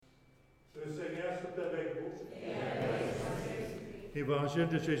Le Seigneur soit avec vous. Et avec ton esprit. Évangile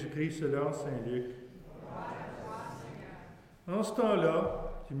de Jésus-Christ selon saint Luc. Gloire à toi, Seigneur. En ce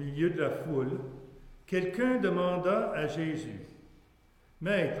temps-là, du milieu de la foule, quelqu'un demanda à Jésus, «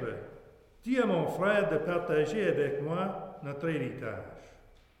 Maître, dis à mon frère de partager avec moi notre héritage. »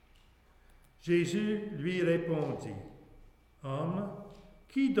 Jésus lui répondit, « Homme,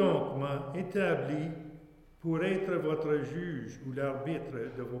 qui donc m'a établi pour être votre juge ou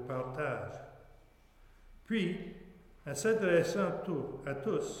l'arbitre de vos partages? » Puis, en s'adressant à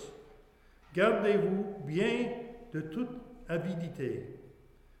tous, « Gardez-vous bien de toute avidité,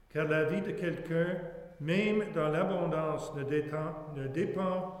 car la vie de quelqu'un, même dans l'abondance, ne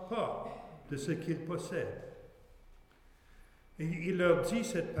dépend pas de ce qu'il possède. » Et il leur dit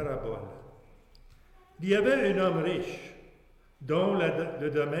cette parabole. Il y avait un homme riche, dont le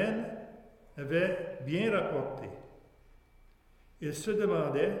domaine avait bien rapporté. Il se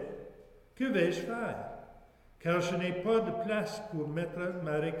demandait, « Que vais-je faire? Car je n'ai pas de place pour mettre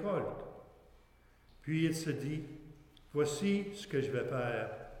ma récolte. » Puis il se dit, « Voici ce que je vais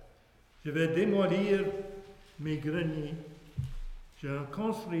faire. Je vais démolir mes greniers, j'en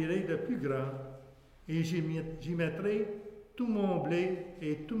construirai de plus grands, et j'y mettrai tout mon blé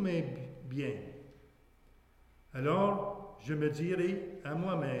et tous mes biens. Alors je me dirai à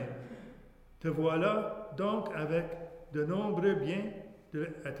moi-même, te voilà donc avec de nombreux biens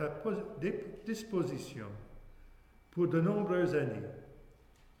à ta disposition pour de nombreuses années.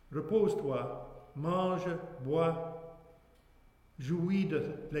 Repose-toi, mange, bois, jouis de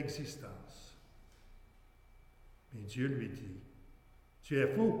l'existence. » Mais Dieu lui dit, « Tu es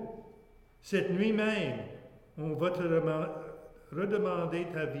fou. Cette nuit même, on va te redemander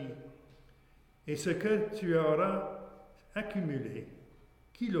ta vie. Et ce que tu auras accumulé,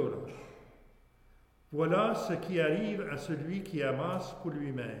 qui l'aura? Voilà ce qui arrive à celui qui amasse pour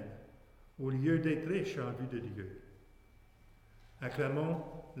lui-même, au lieu d'être riche en vue de Dieu. » Acclamons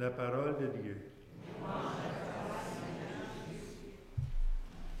la parole de Dieu.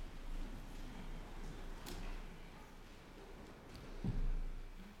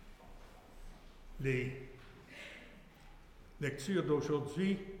 Les lectures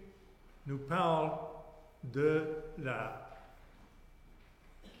d'aujourd'hui nous parlent de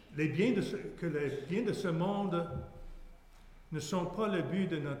les biens de ce monde ne sont pas le but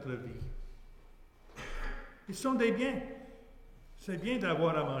de notre vie. Ils sont des biens. C'est bien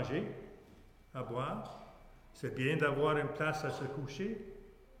d'avoir à manger, à boire. C'est bien d'avoir une place à se coucher.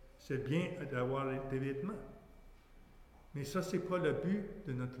 C'est bien d'avoir des vêtements. Mais ça, ce n'est pas le but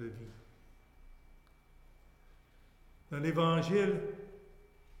de notre vie. Dans l'Évangile,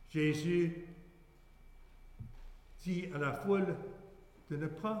 Jésus dit à la foule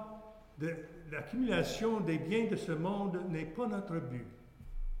l'accumulation des biens de ce monde n'est pas notre but.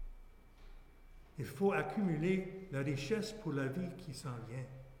 Il faut accumuler la richesse pour la vie qui s'en vient.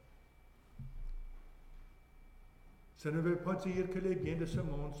 Ça ne veut pas dire que les biens de ce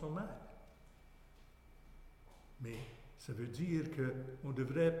monde sont mal. Mais ça veut dire qu'on ne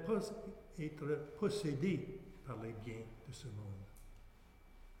devrait pas être possédé par les biens de ce monde.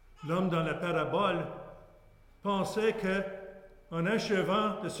 L'homme dans la parabole pensait qu'en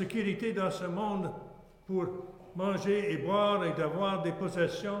achevant de sécurité dans ce monde pour manger et boire et d'avoir des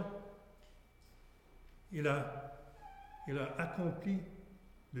possessions, il a accompli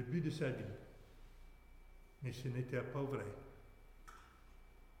le but de sa vie. Mais ce n'était pas vrai.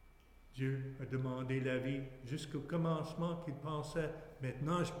 Dieu a demandé la vie jusqu'au commencement qu'il pensait,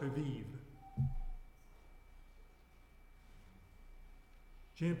 maintenant je peux vivre.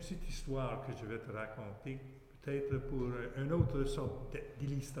 J'ai une petite histoire que je vais te raconter, peut-être pour une autre sorte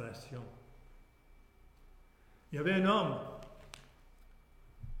d'illustration. Il y avait un homme.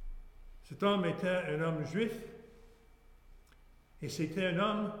 Cet homme était un homme juif, et c'était un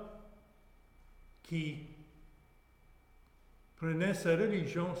homme qui prenait sa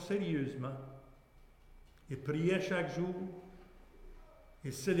religion sérieusement. Il priait chaque jour,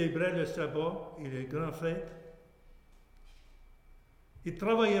 il célébrait le sabbat et les grandes fêtes. Il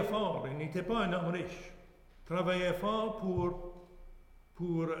travaillait fort, il n'était pas un homme riche. Il travaillait fort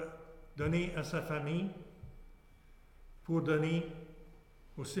pour donner à sa famille, pour donner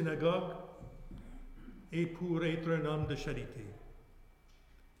aux synagogues et pour être un homme de charité.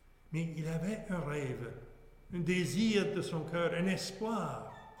 Mais il avait un rêve, un désir de son cœur, un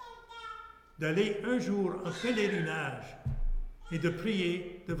espoir d'aller un jour en pèlerinage et de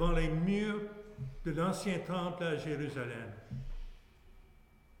prier devant les murs de l'ancien temple à Jérusalem.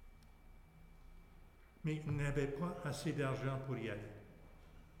 Mais il n'avait pas assez d'argent pour y aller.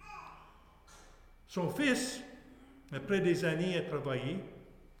 Son fils, après des années à travailler,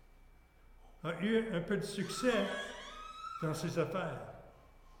 a eu un peu de succès dans ses affaires.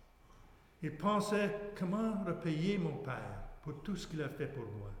 Il pensait comment repayer mon père pour tout ce qu'il a fait pour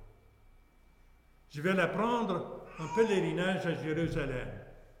moi. Je vais l'apprendre en pèlerinage à Jérusalem.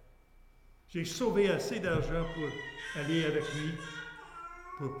 J'ai sauvé assez d'argent pour aller avec lui,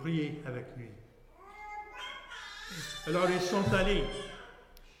 pour prier avec lui. Alors ils sont allés.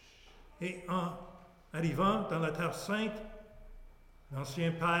 Et en arrivant dans la Terre Sainte,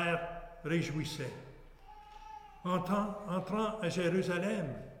 l'ancien Père réjouissait. Entrant à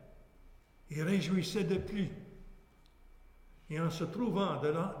Jérusalem, il réjouissait de plus. Et en se trouvant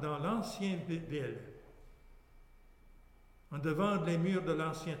dans l'ancienne ville, en devant les murs de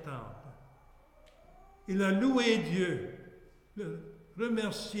l'ancien temple, il a loué Dieu, le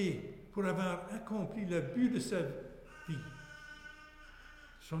remercié pour avoir accompli le but de sa vie,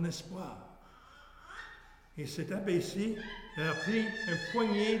 son espoir. Il s'est abaissé et a pris un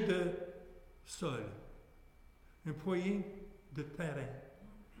poignet de sol, un poignet de terrain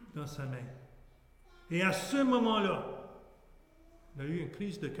dans sa main. Et à ce moment-là, il a eu une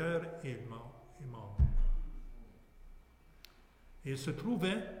crise de cœur et est mort. Et il se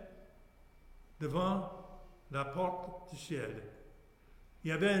trouvait devant la porte du ciel. Il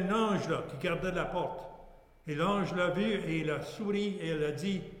y avait un ange là qui gardait la porte. Et l'ange l'a vu et il a souri et il a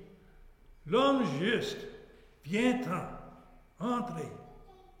dit, « L'homme juste, viens-t'en, entrez. »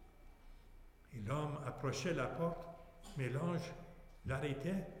 Et l'homme approchait la porte, mais l'ange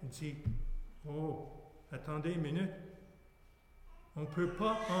l'arrêtait et dit, « Oh, attendez une minute. On ne peut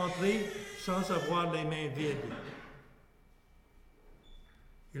pas entrer sans avoir les mains vides. »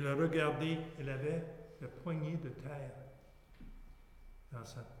 Il a regardé, il avait le poignet de terre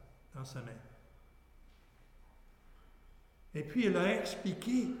dans sa main. Et puis il a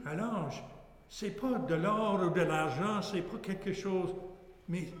expliqué à l'ange, c'est pas de l'or ou de l'argent, c'est pas quelque chose,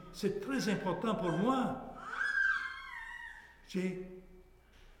 mais c'est très important pour moi. J'ai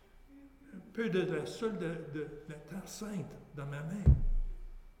un peu de la seule de la Terre Sainte dans ma main.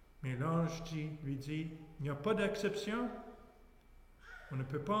 Mais l'ange lui dit, il n'y a pas d'exception. On ne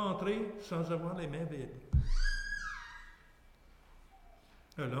peut pas entrer sans avoir les mains vides.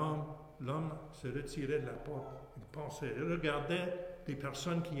 L'homme se retirait de la porte. Il regardait les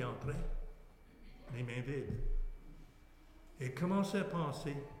personnes qui entraient, les mains vides. Et il commençait à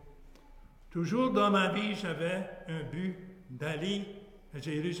penser, toujours dans ma vie, j'avais un but d'aller à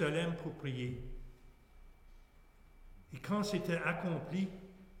Jérusalem pour prier. Et quand c'était accompli,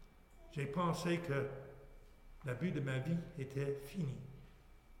 j'ai pensé que le but de ma vie était fini.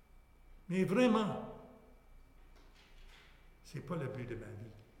 Mais vraiment, ce n'est pas le but de ma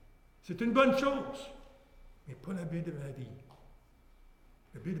vie. C'est une bonne chose, mais pas le but de ma vie.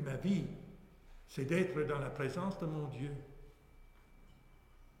 Le but de ma vie, c'est d'être dans la présence de mon Dieu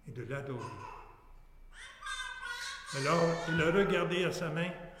et de l'adorer. Alors, il a regardé à sa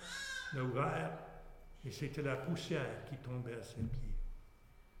main, l'a ouvert, et c'était la poussière qui tombait à ses pieds.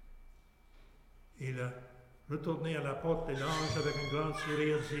 Et il a retourné à la porte de l'ange avec un grand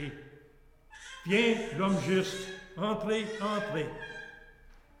sourire et dit, « Viens, l'homme juste, entrez, entrez. »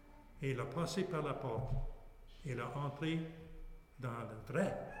 Et il a passé par la porte. Et il a entré dans le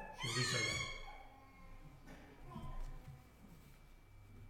vrai Jérusalem.